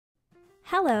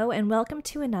Hello and welcome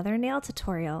to another nail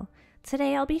tutorial.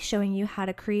 Today I'll be showing you how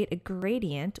to create a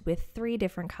gradient with 3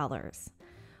 different colors.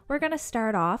 We're going to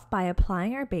start off by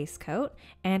applying our base coat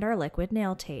and our liquid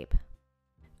nail tape.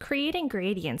 Creating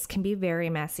gradients can be very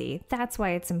messy. That's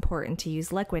why it's important to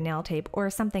use liquid nail tape or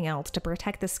something else to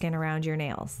protect the skin around your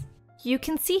nails. You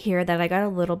can see here that I got a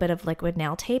little bit of liquid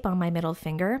nail tape on my middle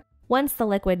finger. Once the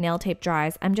liquid nail tape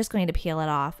dries, I'm just going to peel it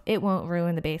off. It won't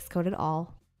ruin the base coat at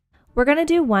all. We're going to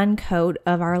do one coat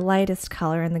of our lightest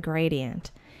color in the gradient.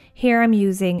 Here I'm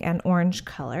using an orange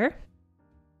color.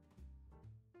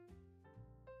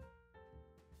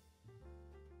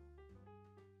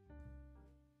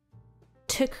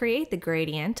 To create the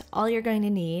gradient, all you're going to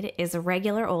need is a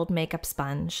regular old makeup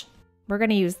sponge. We're going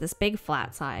to use this big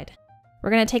flat side. We're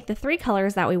going to take the 3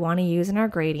 colors that we want to use in our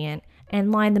gradient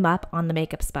and line them up on the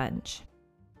makeup sponge.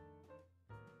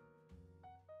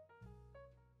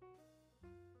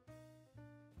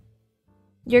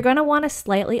 You're going to want to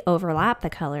slightly overlap the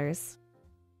colors.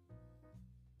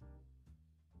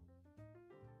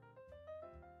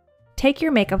 Take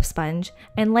your makeup sponge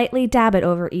and lightly dab it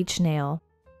over each nail.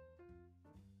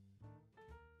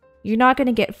 You're not going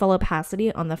to get full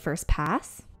opacity on the first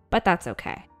pass, but that's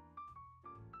okay.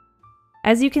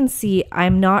 As you can see,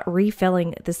 I'm not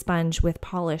refilling the sponge with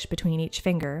polish between each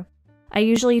finger. I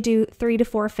usually do 3 to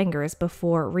 4 fingers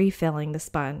before refilling the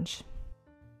sponge.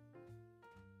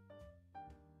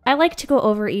 I like to go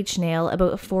over each nail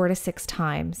about 4 to 6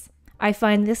 times. I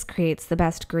find this creates the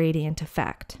best gradient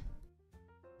effect.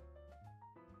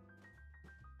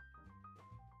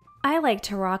 I like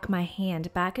to rock my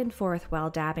hand back and forth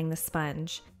while dabbing the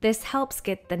sponge. This helps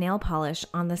get the nail polish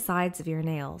on the sides of your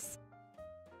nails.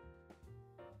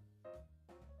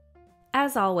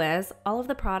 As always, all of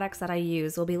the products that I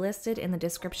use will be listed in the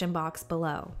description box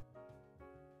below.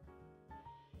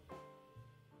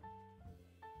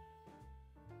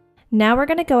 Now we're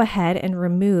going to go ahead and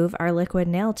remove our liquid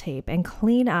nail tape and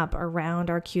clean up around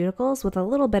our cuticles with a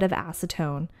little bit of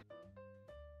acetone.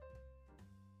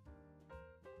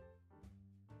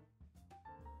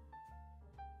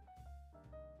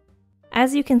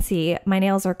 As you can see, my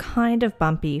nails are kind of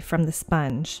bumpy from the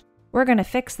sponge. We're going to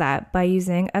fix that by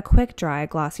using a quick dry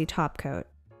glossy top coat.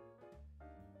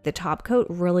 The top coat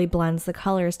really blends the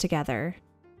colors together.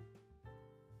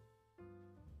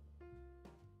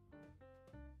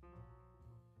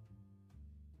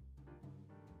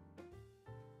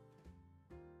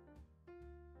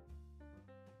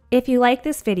 If you like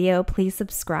this video, please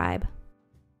subscribe.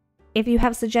 If you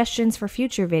have suggestions for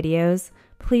future videos,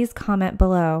 please comment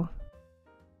below.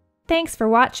 Thanks for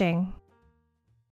watching.